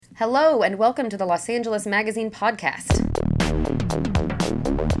Hello, and welcome to the Los Angeles Magazine podcast.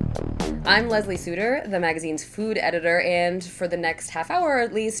 I'm Leslie Suter, the magazine's food editor, and for the next half hour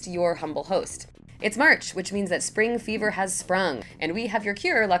at least, your humble host. It's March, which means that spring fever has sprung, and we have your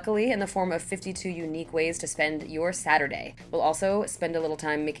cure, luckily, in the form of 52 unique ways to spend your Saturday. We'll also spend a little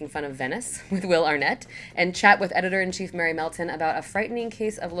time making fun of Venice with Will Arnett, and chat with editor-in-chief Mary Melton about a frightening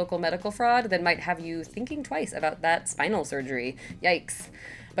case of local medical fraud that might have you thinking twice about that spinal surgery. Yikes.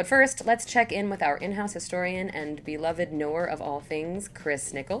 But first, let's check in with our in-house historian and beloved knower of all things,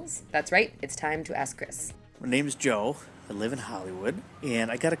 Chris Nichols. That's right, it's time to ask Chris. My name is Joe. I live in Hollywood, and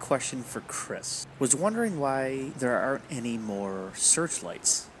I got a question for Chris. Was wondering why there aren't any more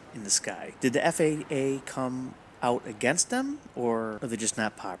searchlights in the sky. Did the FAA come out against them, or are they just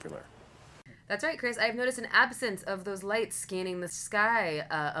not popular? That's right, Chris. I've noticed an absence of those lights scanning the sky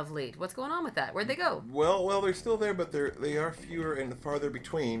of late. What's going on with that? Where'd they go? Well, they're still there, but they are fewer and farther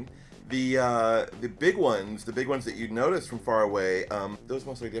between. The big ones that you notice from far away, those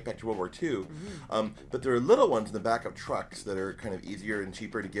mostly date back to World War II. Mm-hmm. But there are little ones in the back of trucks that are kind of easier and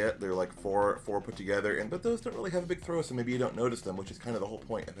cheaper to get. They're like four put together, but those don't really have a big throw, so maybe you don't notice them, which is kind of the whole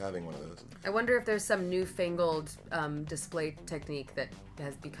point of having one of those. I wonder if there's some newfangled display technique that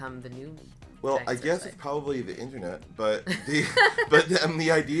has become the new. Well, I guess it's probably the internet, but the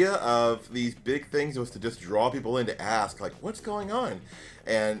idea of these big things was to just draw people in to ask, like, what's going on?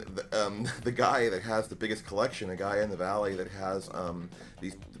 And the guy that has the biggest collection, a guy in the valley that has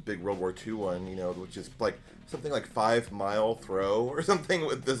the big World War II one, which is like something like 5 mile throw or something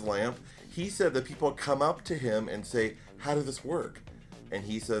with this lamp. He said that people come up to him and say, "How does this work?" And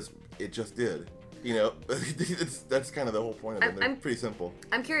he says, "It just did." That's kind of the whole point of them. They're pretty simple.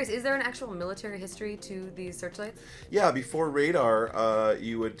 I'm curious, is there an actual military history to these searchlights? Yeah, before radar,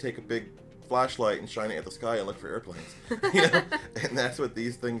 you would take a big flashlight and shine it at the sky and look for airplanes. And that's what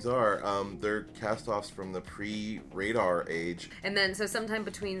these things are. They're cast-offs from the pre-radar age. And then, so sometime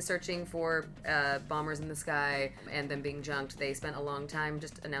between searching for bombers in the sky and them being junked, they spent a long time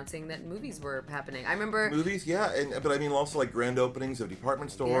just announcing that movies were happening. I remember... Movies, yeah, but I mean also like grand openings of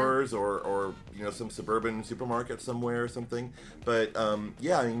department stores or some suburban supermarket somewhere or something. But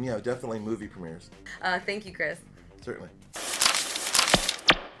definitely movie premieres. Thank you, Chris. Certainly.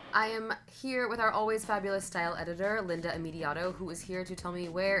 I am here with our always fabulous style editor, Linda Immediato, who is here to tell me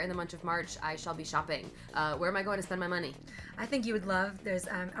where in the month of March I shall be shopping. Where am I going to spend my money? I think you would love, there's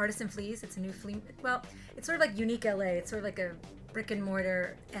Artisan Fleas. It's a new flea, well, it's sort of like Unique LA. It's sort of like a brick and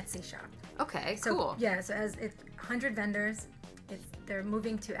mortar Etsy shop. Okay, so, cool. Yeah, so as it's 100 vendors. They're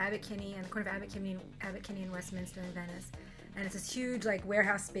moving to Abbot Kinney, on the corner of Abbot Kinney and Westminster in Venice. And it's this huge like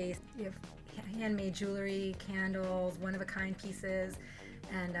warehouse space. You have handmade jewelry, candles, one-of-a-kind pieces,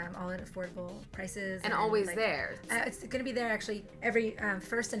 and all at affordable prices. And always there. It's going to be there actually every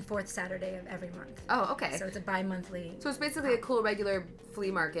first and fourth Saturday of every month. Oh, okay. So it's a bi-monthly. So it's basically a cool regular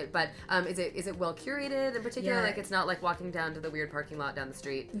flea market, but is it well curated in particular? Yeah. Like it's not like walking down to the weird parking lot down the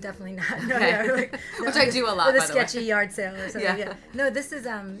street? Definitely not. No, okay. Yeah, Which I do a lot, with by the way. a sketchy yard sale or something. Yeah. No, this is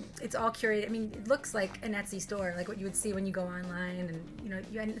it's all curated. I mean, it looks like an Etsy store, like what you would see when you go online,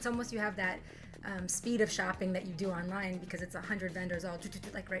 and it's almost you have that speed of shopping that you do online because it's 100 vendors all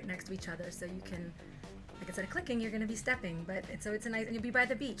like right next to each other, so you can, like instead of clicking, you're going to be stepping. But it's a nice, and you'll be by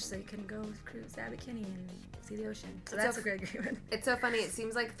the beach, so you can go cruise to Abbot Kinney and see the ocean. So that's a great agreement. It's so funny. It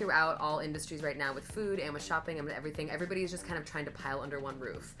seems like throughout all industries right now, with food and with shopping and with everything, everybody's just kind of trying to pile under one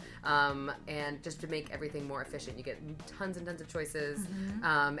roof, and just to make everything more efficient. You get tons and tons of choices,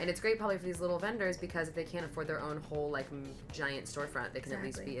 and it's great probably for these little vendors because if they can't afford their own whole like giant storefront, they can at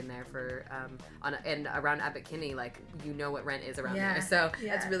least be in there for and around Abbot Kinney, like what rent is around there. So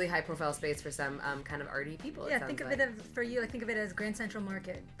that's really high profile space for some kind of arty people. Yeah, think of it for you. Think of it as Grand Central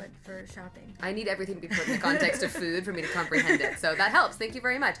Market, but for shopping. I need everything to be put in the context of food for me to comprehend it. So that helps. Thank you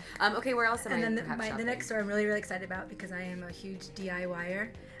very much. Okay, where else am I? And then the next store I'm really, really excited about because I am a huge DIYer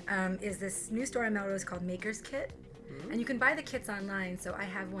is this new store in Melrose called Maker's Kit. And you can buy the kits online, so I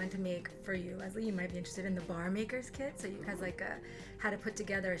have one to make for you. Leslie, you might be interested in the Bar Maker's Kit. So it has like how to put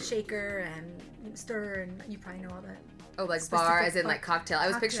together a shaker and stir, and you probably know all that. Oh, like bar as in like cocktail. I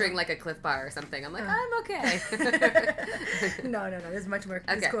was picturing like a Cliff Bar or something. I'm like, I'm okay. No. There's much more.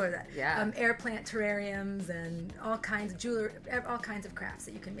 It's cooler than that. Yeah. Air plant terrariums and all kinds of jewelry, all kinds of crafts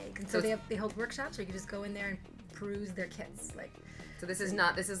that you can make. And so they hold workshops where you can just go in there and peruse their kits. So this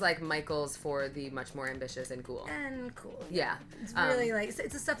is like Michael's for the much more ambitious and cool. Yeah. It's really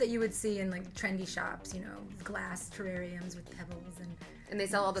it's the stuff that you would see in like trendy shops, glass terrariums with pebbles and they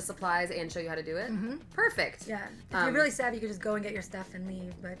sell all the supplies and show you how to do it? Mm-hmm. Perfect. Yeah. If you're really savvy, you could just go and get your stuff and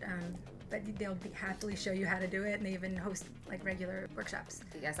leave, but but they'll happily show you how to do it, and they even host like regular workshops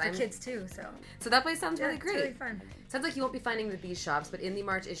for kids too. So that place sounds really great. It's really fun. Sounds like you won't be finding it at these shops, but in the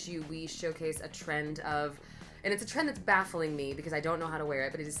March issue, we showcase a trend of, and it's a trend that's baffling me because I don't know how to wear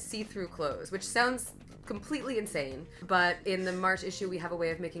it, but it is see-through clothes, which sounds completely insane. But in the March issue, we have a way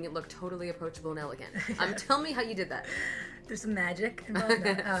of making it look totally approachable and elegant. Tell me how you did that. There's some magic involved.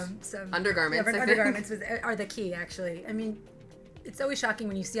 Some undergarments. Undergarments are the key, actually. I mean, it's always shocking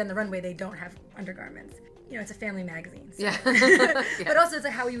when you see on the runway they don't have undergarments. You know, it's a family magazine. So. Yeah. But also it's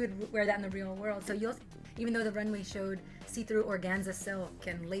like how you would wear that in the real world. So even though the runway showed see-through organza silk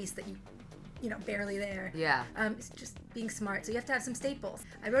and lace that you know, barely there. Yeah. It's just being smart. So you have to have some staples.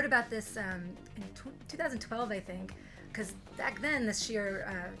 I wrote about this in 2012, I think, because back then the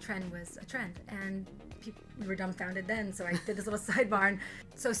sheer trend was a trend, and we were dumbfounded then. So I did this little sidebar. And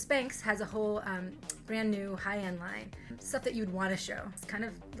so Spanx has a whole brand new high-end line, stuff that you'd want to show. It's kind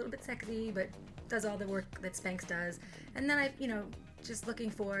of a little bit sexy, but does all the work that Spanx does. And then I, just looking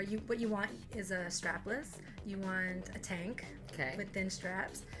for what you want is a strapless. You want a tank with thin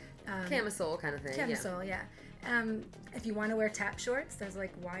straps. Camisole kind of thing. Camisole, yeah. If you want to wear tap shorts, there's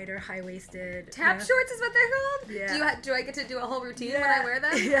like wider, high-waisted. Tap shorts is what they're called? Yeah. Do I get to do a whole routine when I wear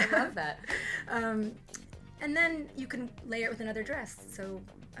them? Yeah. I love that. And then you can layer it with another dress. So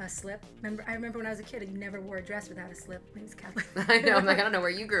a slip. I remember when I was a kid, you never wore a dress without a slip. My name's Kathleen. I know. I'm like, I don't know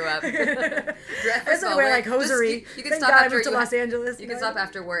where you grew up. I was wear like hosiery. You can Thank stop God after I moved to Los Angeles. You can stop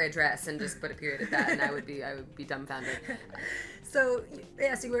after wear a dress and just put a period at that, and I would be dumbfounded. So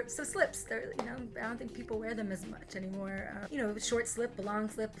yeah, so slips. They're, I don't think people wear them as much anymore. Short slip, a long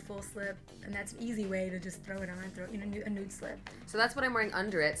slip, a full slip, and that's an easy way to just throw it on. A nude slip. So that's what I'm wearing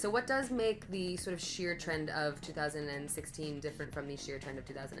under it. So what does make the sort of sheer trend of 2016 different from the sheer trend of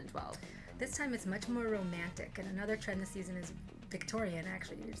 2012? This time it's much more romantic, and another trend this season is Victorian.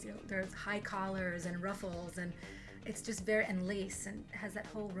 Actually, there's high collars and ruffles, and it's just and lace, and has that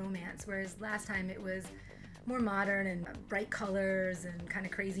whole romance. Whereas last time it was more modern and bright colors and kind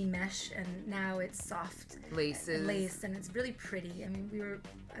of crazy mesh, and now it's soft lace, and it's really pretty. I mean,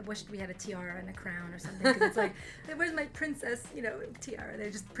 I wished we had a tiara and a crown or something, because it's like, where's my princess, tiara? They're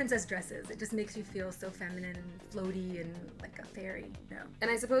just princess dresses. It just makes you feel so feminine and floaty and like a fairy.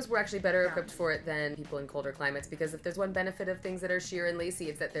 And I suppose we're actually better equipped for it than people in colder climates, because if there's one benefit of things that are sheer and lacy,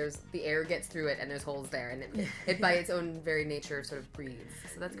 it's that the air gets through it and there's holes there, and it by its own very nature sort of breathes.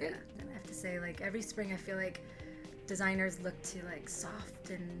 So that's great. And I have to say, like, every spring I feel like designers look to like soft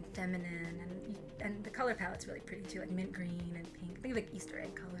and feminine, and the color palette's really pretty too, like mint green and pink. Think of like Easter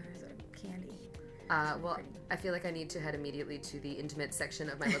egg colors or candy. I feel like I need to head immediately to the intimate section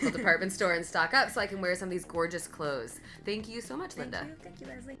of my local department store and stock up so I can wear some of these gorgeous clothes. Thank you so much, Linda. Thank you,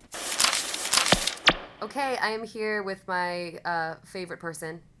 Leslie. Okay, I am here with my favorite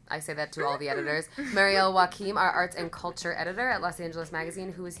person. I say that to all the editors. Marielle Joachim, our arts and culture editor at Los Angeles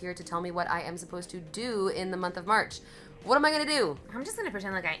Magazine, who is here to tell me what I am supposed to do in the month of March. What am I going to do? I'm just going to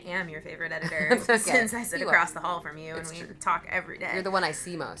pretend like I am your favorite editor since I sit across the hall from you and we talk every day. You're the one I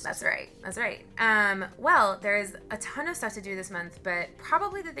see most. That's right. Well, there's a ton of stuff to do this month, but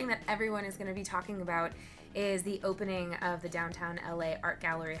probably the thing that everyone is going to be talking about is the opening of the downtown LA art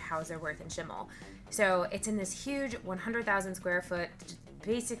gallery Hauser Wirth and Schimmel. So it's in this huge 100,000 square foot,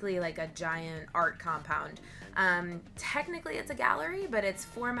 basically like a giant art compound. Technically it's a gallery, but it's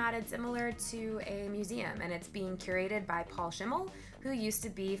formatted similar to a museum, and it's being curated by Paul Schimmel, who used to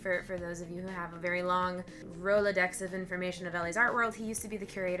be, for those of you who have a very long Rolodex of information of LA's art world, he used to be the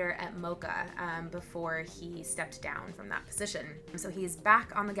curator at MoCA before he stepped down from that position. So he's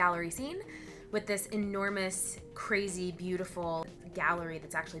back on the gallery scene with this enormous, crazy, beautiful gallery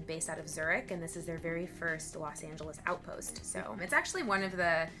that's actually based out of Zurich, and this is their very first Los Angeles outpost. So it's actually one of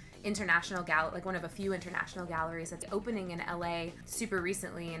the international one of a few international galleries that's opening in LA super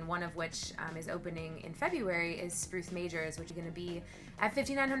recently, and one of which is opening in February is Spruce Majors, which is going to be at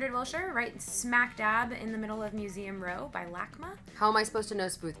 5900 Wilshire, right smack dab in the middle of Museum Row by LACMA. How am I supposed to know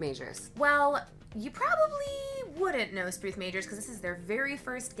Spruce Majors? Well, you probably wouldn't know Spruce Majors because this is their very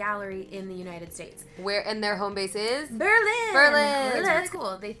first gallery in the United States. Where, and their home base is? Berlin! That's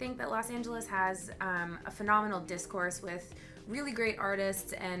cool. They think that Los Angeles has a phenomenal discourse with really great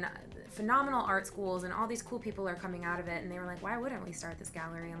artists and phenomenal art schools, and all these cool people are coming out of it, and they were like, why wouldn't we start this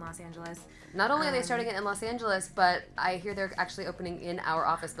gallery in Los Angeles? Not only are they starting it in Los Angeles, but I hear they're actually opening in our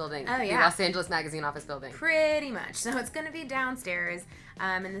office building. Oh, yeah. The Los Angeles Magazine office building. Pretty much. So it's going to be downstairs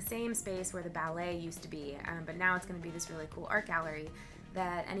in the same space where the ballet used to be, but now it's going to be this really cool art gallery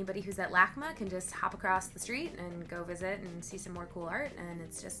that anybody who's at LACMA can just hop across the street and go visit and see some more cool art, and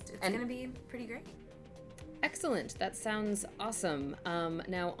it's going to be pretty great. Excellent. That sounds awesome.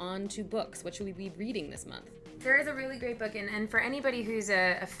 Now on to books. What should we be reading this month? There is a really great book, and for anybody who's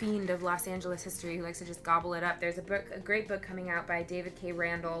a fiend of Los Angeles history who likes to just gobble it up, there's a great book coming out by David K.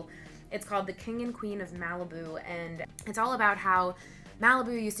 Randall. It's called The King and Queen of Malibu, and it's all about how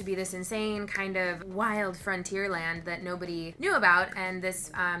Malibu used to be this insane kind of wild frontier land that nobody knew about, and this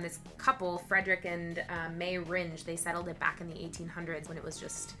couple, Frederick and May Ringe, they settled it back in the 1800s when it was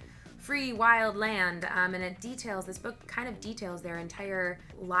just free, wild land, and this book kind of details their entire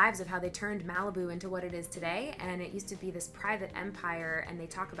lives of how they turned Malibu into what it is today, and it used to be this private empire, and they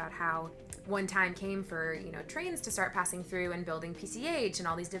talk about how one time came for, trains to start passing through and building PCH and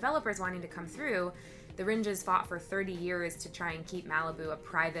all these developers wanting to come through. The Ringes fought for 30 years to try and keep Malibu a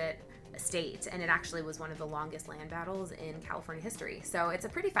private estate, and it actually was one of the longest land battles in California history. So it's a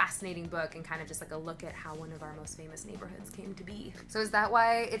pretty fascinating book and kind of just like a look at how one of our most famous neighborhoods came to be. So is that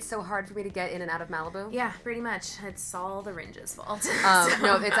why it's so hard for me to get in and out of Malibu? Yeah, pretty much. It's all the Ringes' fault.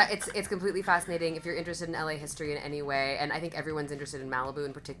 No, it's completely fascinating if you're interested in LA history in any way, and I think everyone's interested in Malibu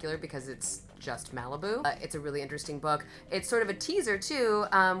in particular because it's just Malibu. It's a really interesting book. It's sort of a teaser too.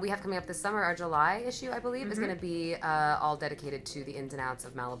 We have coming up this summer, our July issue, I believe, is going to be all dedicated to the ins and outs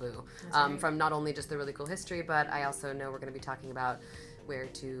of Malibu. Right. From not only just the really cool history, but I also know we're going to be talking about where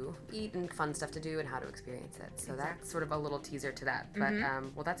to eat and fun stuff to do and how to experience it. So that's sort of a little teaser to that. But,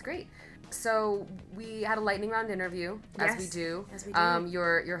 well, that's great. So we had a lightning round interview, as we do. As we do.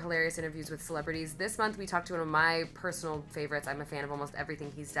 Your hilarious interviews with celebrities. This month we talked to one of my personal favorites. I'm a fan of almost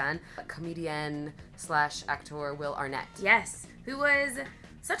everything he's done. Comedian/actor Will Arnett. Yes, who was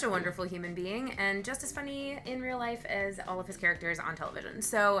such a wonderful human being and just as funny in real life as all of his characters on television.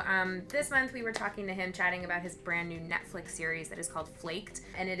 So this month we were talking to him, chatting about his brand new Netflix series that is called Flaked,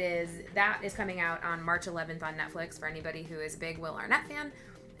 and that is coming out on March 11th on Netflix for anybody who is a big Will Arnett fan.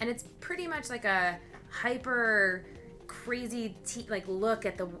 And it's pretty much like a hyper crazy look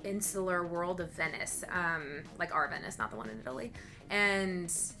at the insular world of Venice, like our Venice, not the one in Italy.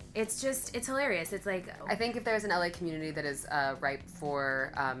 And it's hilarious. It's like, I think if there's an LA community that is ripe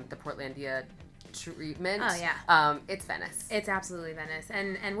for the Portlandia treatment, it's Venice. It's absolutely Venice.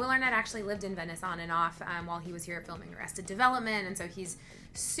 And Will Arnett actually lived in Venice on and off while he was here filming Arrested Development, and so he's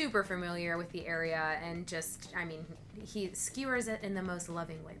super familiar with the area, and he skewers it in the most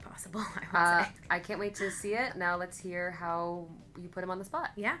loving way possible, I would say. I can't wait to see it. Now let's hear how you put him on the spot.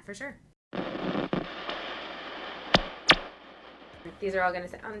 Yeah, for sure. These are all going to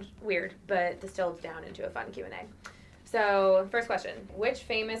sound weird, but distilled down into a fun Q&A. So, first question. Which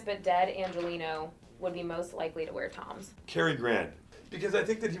famous but dead Angelino would be most likely to wear Toms? Cary Grant. Because I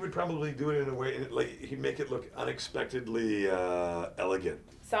think that he would probably do it in a way, he'd make it look unexpectedly elegant.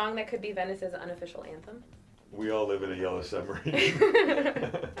 Song that could be Venice's unofficial anthem? We all live in a yellow submarine.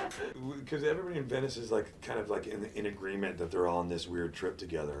 Because everybody in Venice is kind of in agreement that they're all on this weird trip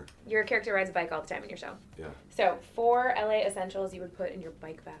together. Your character rides a bike all the time in your show. Yeah. So, 4 LA essentials you would put in your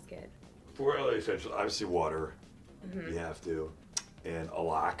bike basket. 4 LA essentials, obviously water. You have to. And a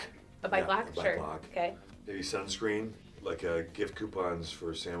lock. A bike lock? A bike sure. lock. Okay. Maybe sunscreen, gift coupons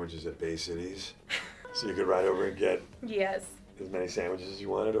for sandwiches at Bay Cities. So you could ride over and get yes. as many sandwiches as you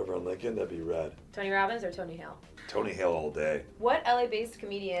wanted over on Lincoln. That'd be rad. Tony Robbins or Tony Hale? Tony Hale all day. What LA-based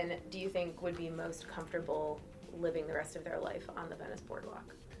comedian do you think would be most comfortable living the rest of their life on the Venice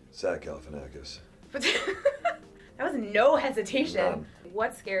boardwalk? Zach Galifianakis. That was no hesitation. None.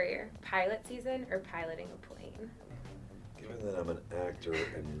 What's scarier, pilot season or piloting a plane? Given that I'm an actor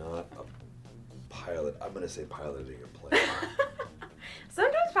and not a pilot, I'm going to say piloting a plane.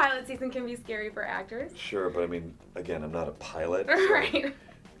 Sometimes pilot season can be scary for actors. Sure, but again, I'm not a pilot. So right.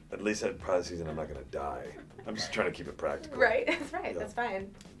 At least at pilot season, I'm not going to die. I'm just trying to keep it practical. Right, that's right. Yeah. That's fine.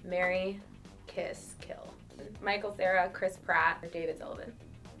 Marry, kiss, kill. Michael Cera, Chris Pratt, or David Sullivan?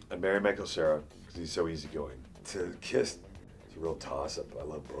 I'd marry Michael Cera because he's so easygoing. To kiss, it's a real toss-up. I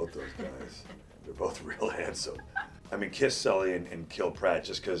love both those guys. They're both real handsome. Kiss Sully and kill Pratt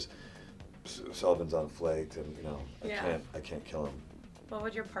just because Sullivan's on Flaked, and I can't kill him. What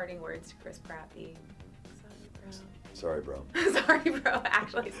would your parting words to Chris Pratt be? Sorry, bro. Sorry, bro.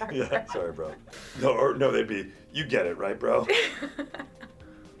 Actually, sorry. Yeah, bro. sorry, bro. No, they'd be, you get it, right, bro?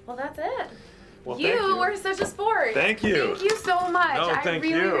 Well, that's it. Well, you were such a sport. Thank you. Thank you so much. No, I thank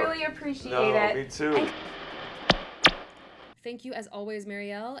really, you. really appreciate No, it. me too. Thank you as always,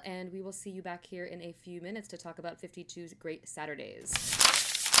 Marielle, and we will see you back here in a few minutes to talk about 52's Great Saturdays.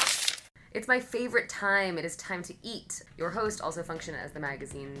 It's my favorite time. It is time to eat. Your host also functions as the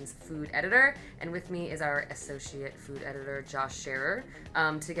magazine's food editor, and with me is our associate food editor, Josh Scherer.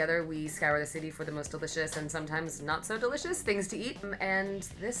 Together, we scour the city for the most delicious and sometimes not so delicious things to eat. And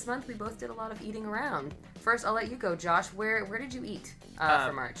this month, we both did a lot of eating around. First, I'll let you go, Josh. Where did you eat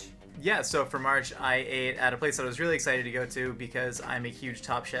for March? Yeah, so for March, I ate at a place that I was really excited to go to because I'm a huge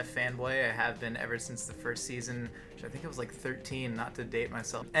Top Chef fanboy. I have been ever since the first season, which I think I was like 13, not to date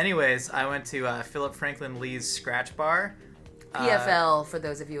myself. Anyways, I went to Philip Franklin Lee's Scratch Bar. PFL, for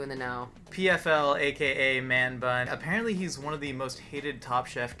those of you in the know. PFL, aka Man Bun. Apparently, he's one of the most hated Top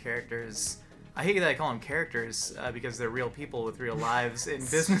Chef characters. I hate that I call them characters because they're real people with real lives and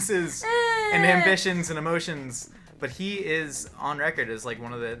businesses and ambitions and emotions. But he is on record as like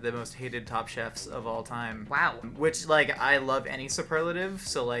one of the most hated Top Chefs of all time. Wow. Which, like, I love any superlative.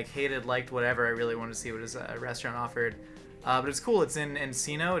 So, like, hated, liked, whatever. I really wanted to see what his restaurant offered. But it's cool. It's in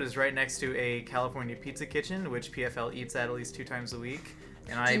Encino. It is right next to a California pizza kitchen, which PFL eats at least 2 times a week.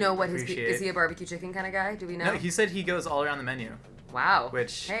 And Do you know what is he a barbecue chicken kind of guy? Do we know? No, he said he goes all around the menu. Wow.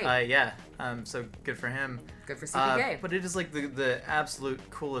 Which, hey. yeah. So good for him. Good for CPK. But it is like the absolute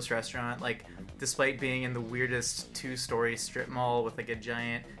coolest restaurant. Like, despite being in the weirdest 2-story strip mall with like a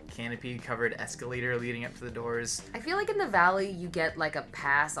giant canopy covered escalator leading up to the doors. I feel like in the Valley you get like a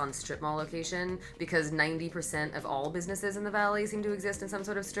pass on strip mall location because 90% of all businesses in the Valley seem to exist in some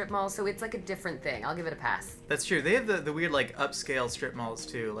sort of strip mall, so it's like a different thing. I'll give it a pass. That's true. They have the weird like upscale strip malls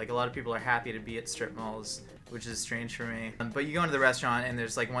too. Like a lot of people are happy to be at strip malls, which is strange for me. But you go into the restaurant and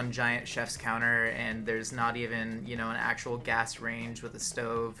there's like one giant chef's counter and there's not even, an actual gas range with a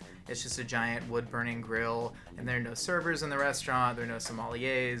stove. It's just a giant wood-burning grill, and there are no servers in the restaurant. There are no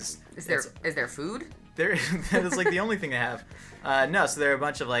sommeliers. Is there food? That is like the only thing they have. No, so there are a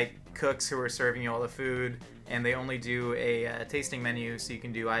bunch of like cooks who are serving you all the food, and they only do a tasting menu, so you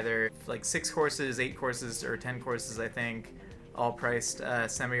can do either like 6 courses, 8 courses, or 10 courses, I think, all priced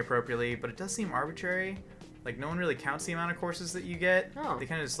semi-appropriately. But it does seem arbitrary. Like, no one really counts the amount of courses that you get. Oh. They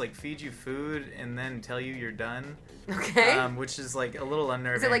kind of just, like, feed you food and then tell you you're done. Okay. Which is, like, a little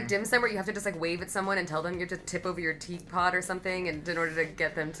unnerving. Is it like dim sum where you have to just, like, wave at someone and tell them you have to tip over your teapot or something in order to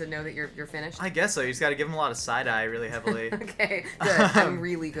get them to know that you're finished? I guess so. You just got to give them a lot of side-eye really heavily. Okay, good. I'm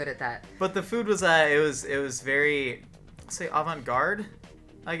really good at that. But the food was, it was very, let's say, avant-garde,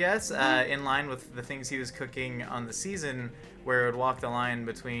 I guess, in line with the things he was cooking on the season, where it would walk the line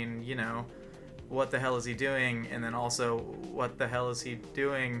between, what the hell is he doing? And then also, what the hell is he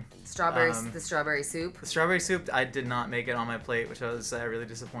doing? The strawberry soup. The strawberry soup, I did not make it on my plate, which I was really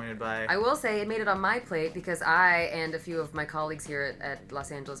disappointed by. I will say it made it on my plate because I and a few of my colleagues here at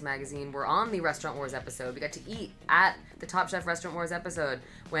Los Angeles Magazine were on the Restaurant Wars episode. We got to eat at the Top Chef Restaurant Wars episode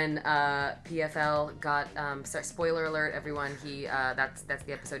when PFL got, spoiler alert, everyone, that's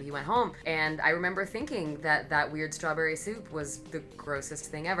the episode he went home. And I remember thinking that weird strawberry soup was the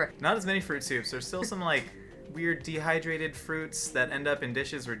grossest thing ever. Not as many fruit soups. There's still some, like, weird dehydrated fruits that end up in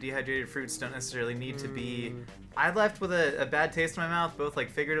dishes where dehydrated fruits don't necessarily need to be. I left with a bad taste in my mouth, both, like,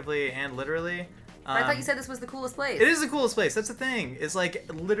 figuratively and literally. I thought you said this was the coolest place. It is the coolest place. That's the thing. It's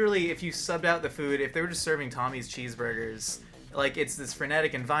like, literally, if you subbed out the food, if they were just serving Tommy's cheeseburgers, like, it's this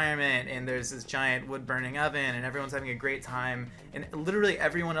frenetic environment, and there's this giant wood-burning oven, and everyone's having a great time, and literally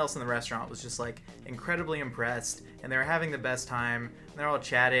everyone else in the restaurant was just, like, incredibly impressed, and they were having the best time, and they're all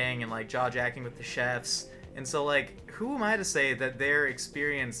chatting and, like, jaw-jacking with the chefs, and so, like, who am I to say that their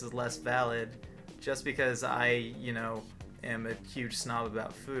experience is less valid just because I, am a huge snob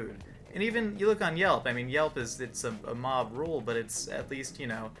about food? And even, you look on Yelp, I mean, Yelp it's a mob rule, but it's at least,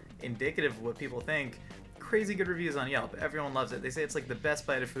 indicative of what people think. Crazy good reviews on Yelp. Everyone loves it. They say it's like the best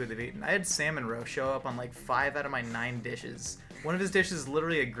bite of food they've eaten. I had salmon roe show up on like 5 out of my 9 dishes. One of his dishes is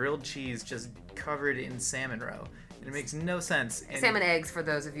literally a grilled cheese just covered in salmon roe. And it makes no sense. And salmon eggs for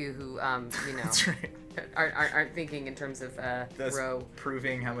those of you who, That's right. aren't thinking in terms of That's roe.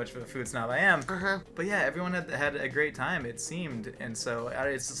 proving how much of a food snob I am. Uh-huh. But yeah, everyone had a great time, it seemed. And so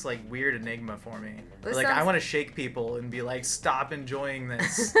it's this like weird enigma for me. I want to shake people and be like, stop enjoying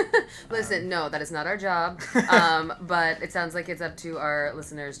this. Listen, no, that is not our job. But it sounds like it's up to our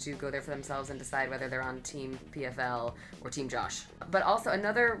listeners to go there for themselves and decide whether they're on Team PFL or Team Josh. But also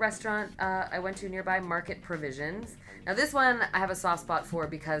another restaurant I went to nearby, Market Provisions. Now this one I have a soft spot for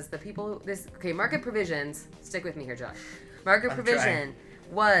because Market Provisions, stick with me here, Josh. Market Provision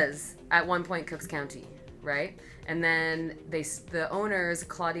was at one point Cooks County, right? And then the owners,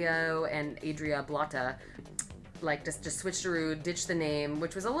 Claudio and Adria Blotta, like just switcheroo, ditched the name,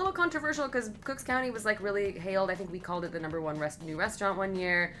 which was a little controversial because Cooks County was like really hailed. I think we called it the #1 new restaurant one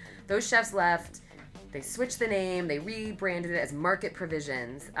year. Those chefs left. They switched the name, they rebranded it as Market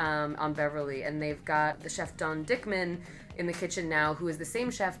Provisions on Beverly, and they've got the chef Don Dickman in the kitchen now, who is the same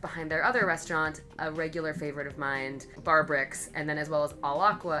chef behind their other restaurant, a regular favorite of mine, Bar Bricks, and then as well as Al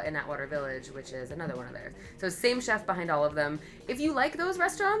Aqua in Atwater Village, which is another one of theirs. So same chef behind all of them. If you like those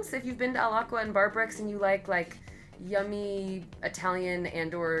restaurants, if you've been to Al Aqua and Bar Bricks and you like yummy Italian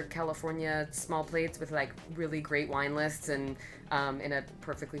and or California small plates with like really great wine lists and in a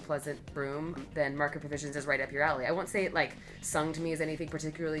perfectly pleasant room, then Market Provisions is right up your alley. I won't say it like sung to me as anything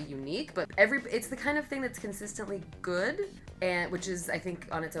particularly unique, but it's the kind of thing that's consistently good, and which is, I think,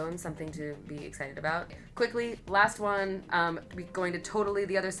 on its own something to be excited about. Quickly, last one, we're going to totally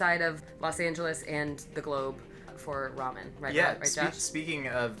the other side of Los Angeles and the globe for ramen, right? Yeah, right, Josh? Speaking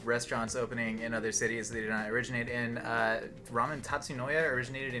of restaurants opening in other cities they did not originate in, Ramen Tatsunoya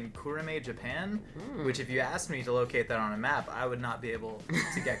originated in Kurame, Japan, which if you asked me to locate that on a map, I would not be able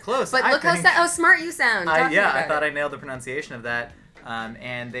to get close. But look how smart you sound. I thought I nailed the pronunciation of that.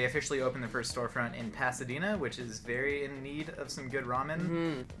 And they officially opened the first storefront in Pasadena, which is very in need of some good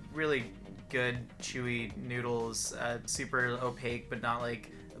ramen. Really good, chewy noodles, super opaque, but not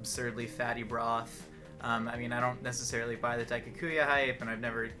like absurdly fatty broth. I mean, I don't necessarily buy the Daikakuya hype, and I've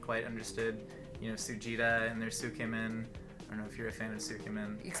never quite understood, Sujita and their Tsukemen. I don't know if you're a fan of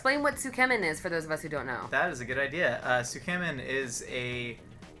Tsukemen. Explain what Tsukemen is for those of us who don't know. That is a good idea. Tsukemen is a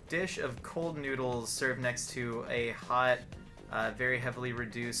dish of cold noodles served next to a hot, very heavily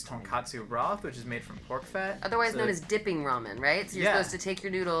reduced tonkatsu broth, which is made from pork fat. Otherwise known as dipping ramen, right? So you're supposed to take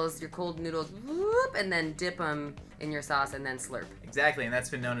your noodles, your cold noodles, whoop, and then dip them in your sauce and then slurp. Exactly, and that's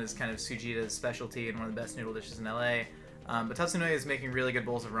been known as kind of Sujita's specialty and one of the best noodle dishes in LA. But Tatsunoya is making really good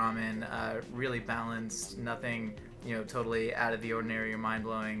bowls of ramen, really balanced, nothing, totally out of the ordinary or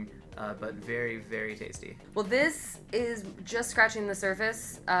mind-blowing, but very, very tasty. Well, this is just scratching the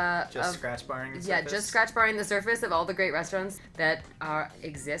surface. Scratch barring the surface? Yeah, just scratch barring the surface of all the great restaurants that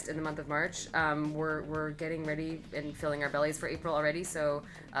exist in the month of March. We're getting ready and filling our bellies for April already, so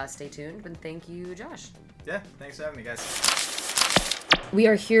stay tuned, and thank you, Josh. Yeah, thanks for having me, guys. We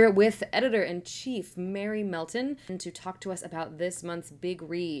are here with Editor-in-Chief Mary Melton to talk to us about this month's big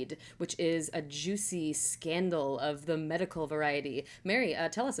read, which is a juicy scandal of the medical variety. Mary,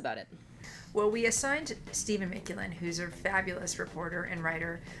 tell us about it. Well, we assigned Stephen Mickulin, who's a fabulous reporter and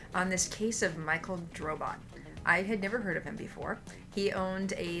writer, on this case of Michael Drobot. I had never heard of him before. He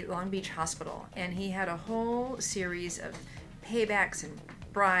owned a Long Beach hospital, and he had a whole series of paybacks and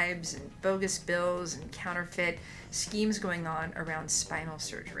bribes and bogus bills and counterfeit schemes going on around spinal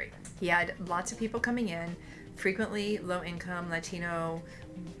surgery. He had lots of people coming in, frequently low-income Latino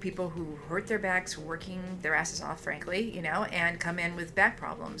people who hurt their backs working their asses off, frankly, and come in with back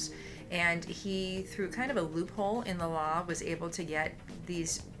problems. And he, through kind of a loophole in the law, was able to get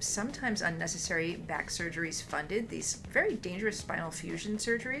these sometimes unnecessary back surgeries funded, these very dangerous spinal fusion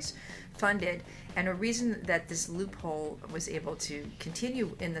surgeries funded. And a reason that this loophole was able to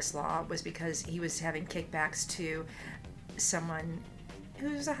continue in this law was because he was having kickbacks to someone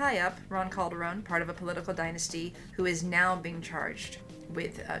who's a high up, Ron Calderon, part of a political dynasty, who is now being charged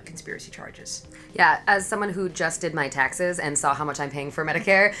with conspiracy charges. Yeah, as someone who just did my taxes and saw how much I'm paying for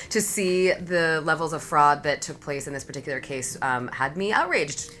Medicare, to see the levels of fraud that took place in this particular case had me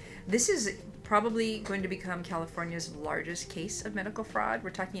outraged. This is probably going to become California's largest case of medical fraud. We're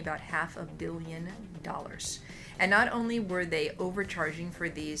talking about $500 million. And not only were they overcharging for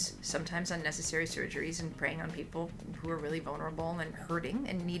these sometimes unnecessary surgeries and preying on people who are really vulnerable and hurting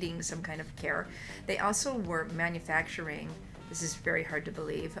and needing some kind of care, they also were manufacturing, this is very hard to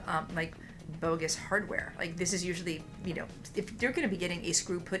believe, like bogus hardware. Like, this is usually, if you're going to be getting a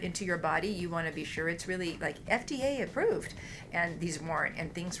screw put into your body, you want to be sure it's really like FDA approved. And these weren't,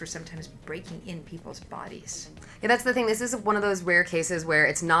 and things were sometimes breaking in people's bodies. Yeah, that's the thing. This is one of those rare cases where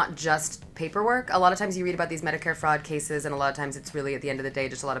it's not just paperwork. A lot of times you read about these Medicare fraud cases, and a lot of times it's really, at the end of the day,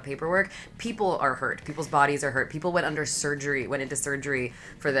 just a lot of paperwork. People are hurt. People's bodies are hurt. People went into surgery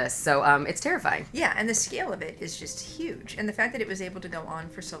for this. So it's terrifying. Yeah, and the scale of it is just huge. And the fact that it was able to go on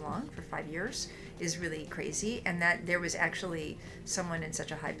for so long, for 5 years, is really crazy, and that there was actually someone in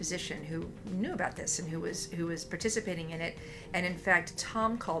such a high position who knew about this and who was participating in it. And in fact,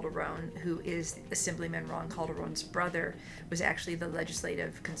 Tom Calderon, who is Assemblyman Ron Calderon's brother, was actually the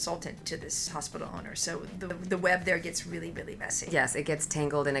legislative consultant to this hospital owner. So the web there gets really, really messy. Yes, it gets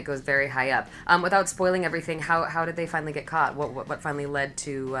tangled and it goes very high up. Without spoiling everything, how did they finally get caught? What finally led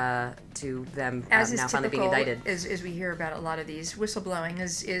to them now finally being indicted? As we hear about a lot of these, whistleblowing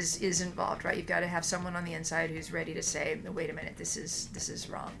is involved, right? You've got to have someone on the inside who's ready to say, wait a minute, this is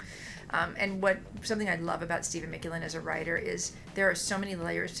wrong. And something I love about Stephen Micklin as a writer is there are so many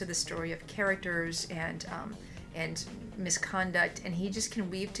layers to the story of characters and misconduct, and he just can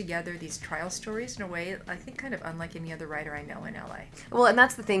weave together these trial stories in a way I think kind of unlike any other writer I know in LA. Well, and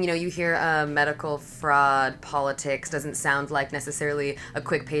that's the thing, you hear medical fraud, politics doesn't sound like necessarily a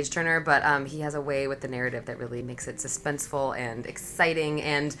quick page turner, but he has a way with the narrative that really makes it suspenseful and exciting,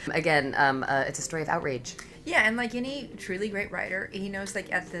 and again, it's a story of outrage. Yeah, and like any truly great writer, he knows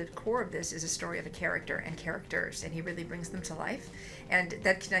like at the core of this is a story of a character and characters, and he really brings them to life. And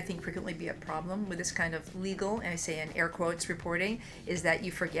that can, I think, frequently be a problem with this kind of legal, and I say in air quotes, reporting, is that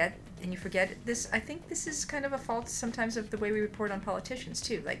you forget this. I think this is kind of a fault sometimes of the way we report on politicians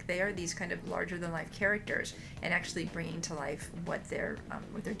too. Like they are these kind of larger than life characters, and actually bringing to life what they're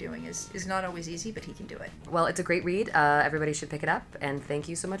doing is not always easy, but he can do it. Well, it's a great read. Everybody should pick it up, and thank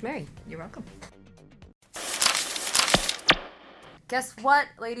you so much, Mary. You're welcome. Guess what,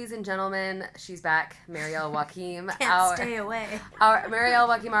 ladies and gentlemen? She's back, Marielle Joachim. Can't stay away. Our Marielle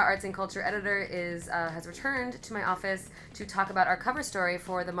Joachim, our arts and culture editor, has returned to my office to talk about our cover story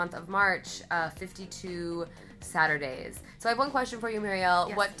for the month of March, 52 Saturdays. So I have one question for you, Marielle.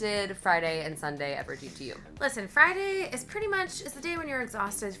 Yes. What did Friday and Sunday ever do to you? Listen, Friday is pretty much the day when you're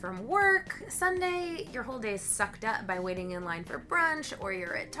exhausted from work. Sunday, your whole day is sucked up by waiting in line for brunch, or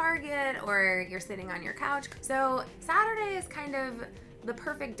you're at Target, or you're sitting on your couch. So Saturday is kind of the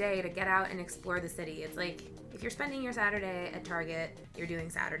perfect day to get out and explore the city. It's like if you're spending your Saturday at Target, you're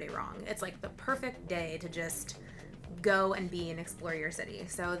doing Saturday wrong. It's like the perfect day to just go and be and explore your city.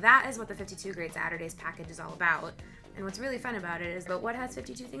 So that is what the 52 Great Saturdays package is all about. And what's really fun about it is, but what has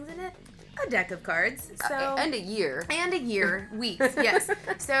 52 things in it? A deck of cards. So And a year. Weeks, yes.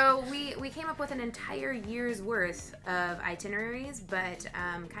 So we came up with an entire year's worth of itineraries, but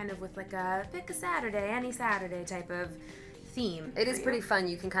kind of with like a pick a Saturday, any Saturday type of theme. It is pretty fun.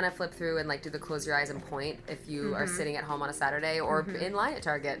 You can kind of flip through and like do the close your eyes and point if you are sitting at home on a Saturday or in line at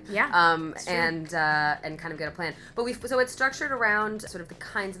Target. Yeah, and kind of get a plan. But so it's structured around sort of the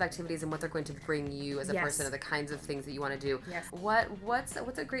kinds of activities and what they're going to bring you as a person, or the kinds of things that you want to do. Yes. What's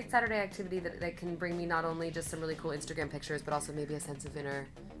a great Saturday activity that can bring me not only just some really cool Instagram pictures, but also maybe a sense of inner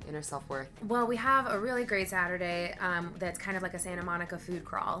self-worth? Well, we have a really great Saturday that's kind of like a Santa Monica food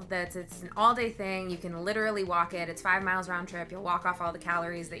crawl. It's an all-day thing. You can literally walk it. It's 5 miles round trip. You'll walk off all the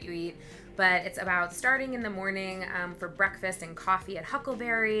calories that you eat. But it's about starting in the morning for breakfast and coffee at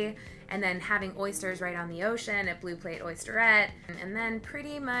Huckleberry, and then having oysters right on the ocean at Blue Plate Oysterette, and then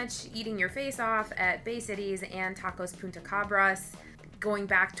pretty much eating your face off at Bay Cities and Tacos Punta Cabras, going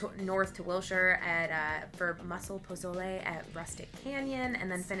back north to Wilshire for mussel pozole at Rustic Canyon, and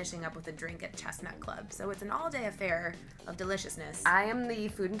then finishing up with a drink at Chestnut Club. So it's an all-day affair of deliciousness. I am the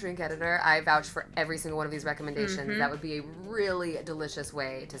food and drink editor. I vouch for every single one of these recommendations. That would be a really delicious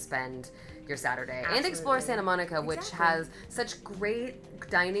way to spend your Saturday. Absolutely. And explore Santa Monica, which has such great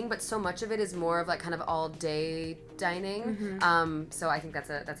dining, but so much of it is more of like kind of all-day dining. So I think that's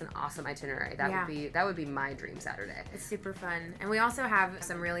an awesome itinerary. That would be my dream Saturday. It's super fun. And we also have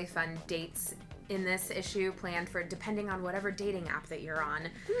some really fun dates in this issue planned for depending on whatever dating app that you're on,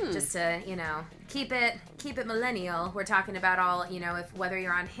 just to keep it millennial. We're talking about all if whether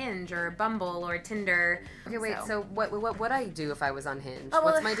you're on Hinge or Bumble or Tinder. Okay, wait. So what would I do if I was on Hinge? Oh,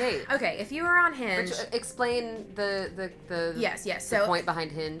 well, what's my date? Okay, if you were on Hinge, explain the yes. The So point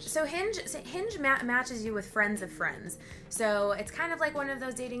behind Hinge. So Hinge matches you with friends of friends. So it's kind of like one of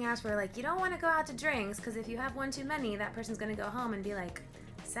those dating apps where like you don't want to go out to drinks because if you have one too many, that person's gonna go home and be like,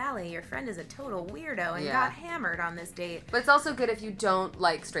 Sally, your friend is a total weirdo and got hammered on this date. But it's also good if you don't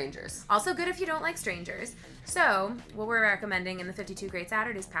like strangers. Also good if you don't like strangers. So what we're recommending in the 52 Great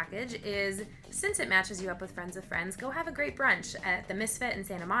Saturdays package is, since it matches you up with friends of friends, go have a great brunch at the Misfit in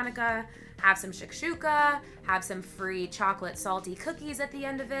Santa Monica, have some shakshuka, have some free chocolate salty cookies at the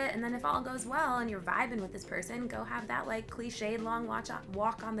end of it, and then if all goes well and you're vibing with this person, go have that like cliched long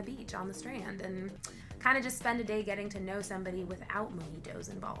walk on the beach on the Strand, and kind of just spend a day getting to know somebody without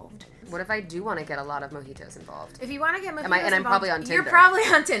mojitos involved. What if I do want to get a lot of mojitos involved? If you want to get mojitos and I'm probably on Tinder. You're probably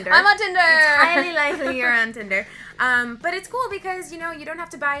on Tinder. I'm on Tinder! It's highly likely you're on Tinder. But it's cool because, you don't have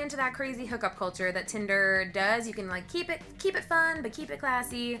to buy into that crazy hookup culture that Tinder does. You can, like, keep it fun, but keep it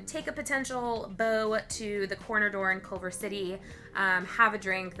classy. Take a potential beau to the corner door in Culver City. Have a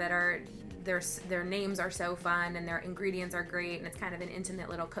drink that their names are so fun and their ingredients are great, and it's kind of an intimate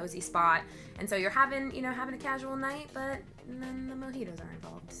little cozy spot. And so you're having a casual night, but and then the mojitos are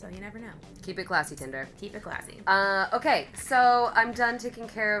involved, so you never know. Keep it classy, Tinder. Keep it classy. Okay, so I'm done taking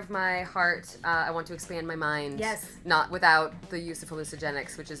care of my heart. I want to expand my mind. Yes. Not without the use of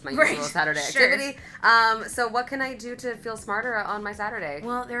hallucinogenics, which is my Right, usual Saturday sure. activity. So what can I do to feel smarter on my Saturday?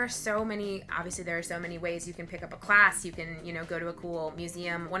 Well, there are so many ways you can pick up a class. You can, go to a cool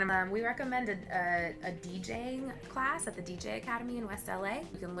museum. We recommended a DJing class at the DJ Academy in West LA.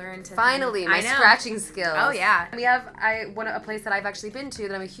 You can learn to Finally, my I know. scratching skills. Oh, yeah. We have a place that I've actually been to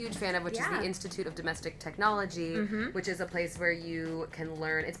that I'm a huge fan of, which is Yeah. the Institute of Domestic Technology, which is a place where you can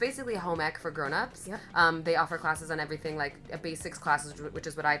learn. It's basically a home ec for grown-ups. Yep. They offer classes on everything, like a basics class, which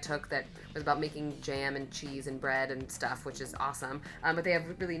is what I took, that was about making jam and cheese and bread and stuff, which is awesome. But they have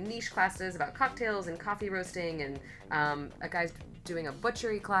really niche classes about cocktails and coffee roasting, and a guy's doing a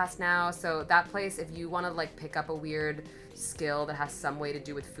butchery class now. So that place, if you want to like pick up a weird skill that has some way to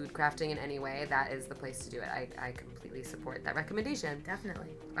do with food crafting in any way, that is the place to do it. I completely support that recommendation. Definitely.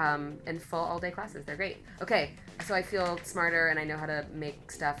 And full all-day classes. They're great. Okay, so I feel smarter and I know how to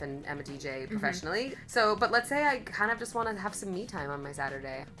make stuff, and I'm a DJ professionally. So, but let's say I kind of just want to have some me time on my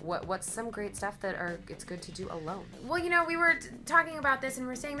Saturday. What's some great stuff it's good to do alone? Well, we were talking about this and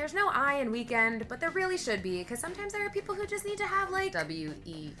we're saying there's no I in weekend, but there really should be, because sometimes there are people who just need to have like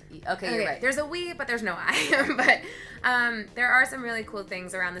W-E-E. Okay, you're right. There's a we, but there's no I. But there are some really cool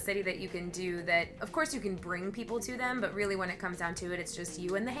things around the city that you can do that, of course, you can bring people to them, but really when it comes down to it, it's just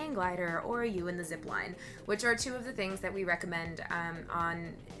you and the hang glider or you and the zip line, which are two of the things that we recommend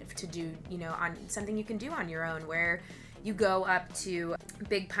on something you can do on your own, where you go up to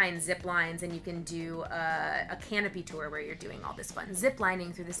Big Pine zip lines and you can do a canopy tour where you're doing all this fun zip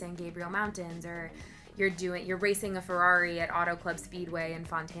lining through the San Gabriel Mountains, or you're racing a Ferrari at Auto Club Speedway in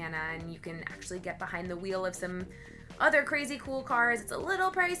Fontana, and you can actually get behind the wheel of some other crazy cool cars. It's a little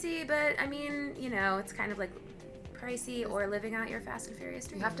pricey, but I mean, it's kind of like pricey or living out your Fast and Furious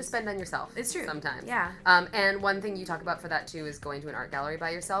dreams. You have to spend on yourself. It's true. Sometimes. Yeah. And one thing you talk about for that too is going to an art gallery by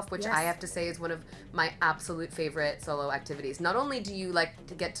yourself, which Yes. I have to say is one of my absolute favorite solo activities. Not only do you like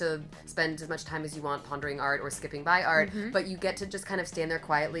to get to spend as much time as you want pondering art or skipping by art, but you get to just kind of stand there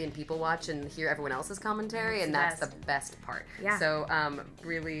quietly and people watch and hear everyone else's commentary, and that's the best part. Yeah. So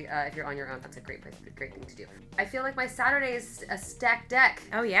really, if you're on your own, that's a great thing to do. I feel like my Saturday is a stacked deck.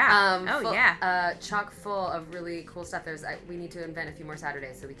 Oh yeah. Chock full of really cool stuff. We need to invent a few more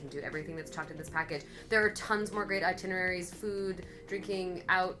Saturdays so we can do everything that's chocked in this package. There are tons more great itineraries: food, drinking,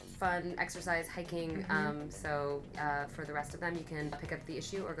 out, fun, exercise, hiking. So for the rest of them, you can pick up the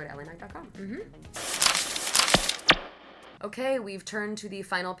issue or go to LAMag.com. Okay, we've turned to the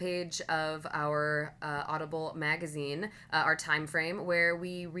final page of our Audible magazine, our time frame, where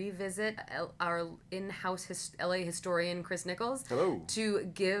we revisit our in-house LA historian, Chris Nichols, Hello. to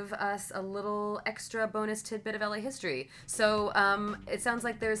give us a little extra bonus tidbit of LA history. So it sounds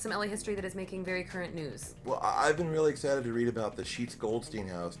like there's some LA history that is making very current news. Well, I've been really excited to read about the Sheets Goldstein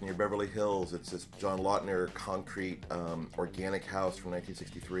house near Beverly Hills. It's this John Lautner concrete organic house from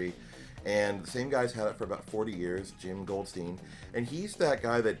 1963. And the same guy's had it for about 40 years, Jim Goldstein. And he's that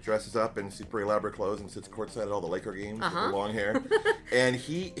guy that dresses up in super elaborate clothes and sits courtside at all the Laker games with the long hair. And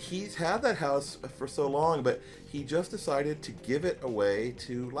he's had that house for so long, but he just decided to give it away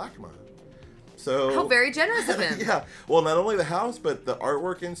to LACMA. So, How very generous of him. Yeah. Well, not only the house, but the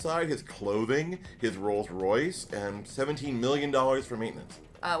artwork inside, his clothing, his Rolls Royce, and $17 million for maintenance.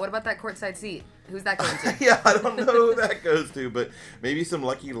 What about that courtside seat? Who's that going to? Yeah, I don't know who that goes to, but maybe some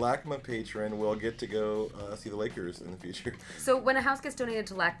lucky LACMA patron will get to go see the Lakers in the future. So when a house gets donated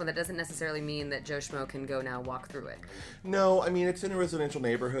to LACMA, that doesn't necessarily mean that Joe Schmo can go now walk through it. No, I mean, it's in a residential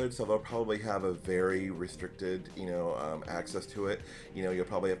neighborhood, so they'll probably have a very restricted, access to it. You'll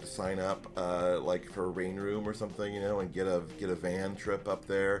probably have to sign up, like for a rain room or something, and get a van trip up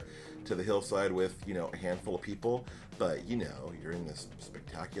there to the hillside with, a handful of people. But, you're in this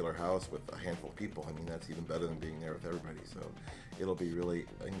spectacular house with a handful of people. I mean, that's even better than being there with everybody. So it'll be really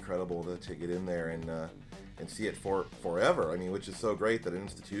incredible to get in there and see it forever. I mean, which is so great that an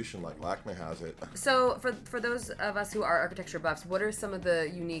institution like LACMA has it. So for those of us who are architecture buffs, what are some of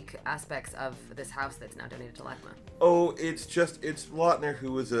the unique aspects of this house that's now donated to LACMA? Oh, it's Lautner,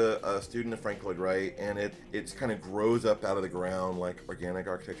 who was a student of Frank Lloyd Wright, and it kind of grows up out of the ground like organic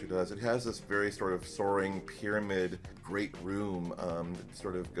architecture does. It has this very sort of soaring pyramid great room that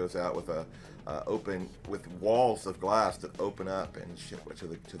sort of goes out with a open with walls of glass that open up and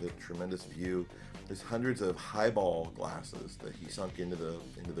to the tremendous view. There's hundreds of highball glasses that he sunk into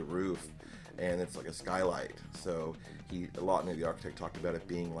the roof, and it's like a skylight. So Lautner, the architect, talked about it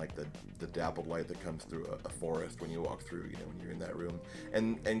being like the dappled light that comes through a forest when you walk through, when you're in that room.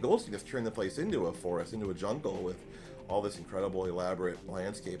 And Goldstein has turned the place into a forest, into a jungle with all this incredible, elaborate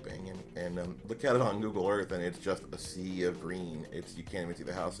landscaping, and look at it on Google Earth, and it's just a sea of green. You can't even see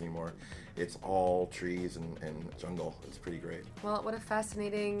the house anymore. It's all trees and jungle. It's pretty great. Well, what a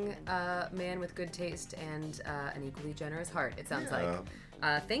fascinating man with good taste and an equally generous heart, it sounds like.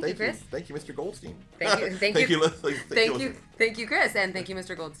 Thank you, Chris. Thank you, Mr. Goldstein. Thank you, Thank you, Leslie. Thank you, Chris, and thank you,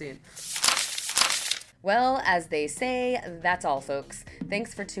 Mr. Goldstein. Well, as they say, that's all, folks.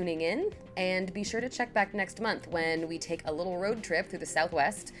 Thanks for tuning in, and be sure to check back next month when we take a little road trip through the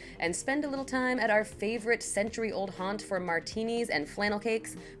Southwest and spend a little time at our favorite century-old haunt for martinis and flannel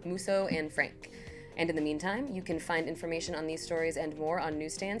cakes, Musso and Frank. And in the meantime, you can find information on these stories and more on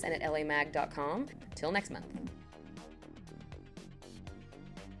newsstands and at lamag.com. Till next month.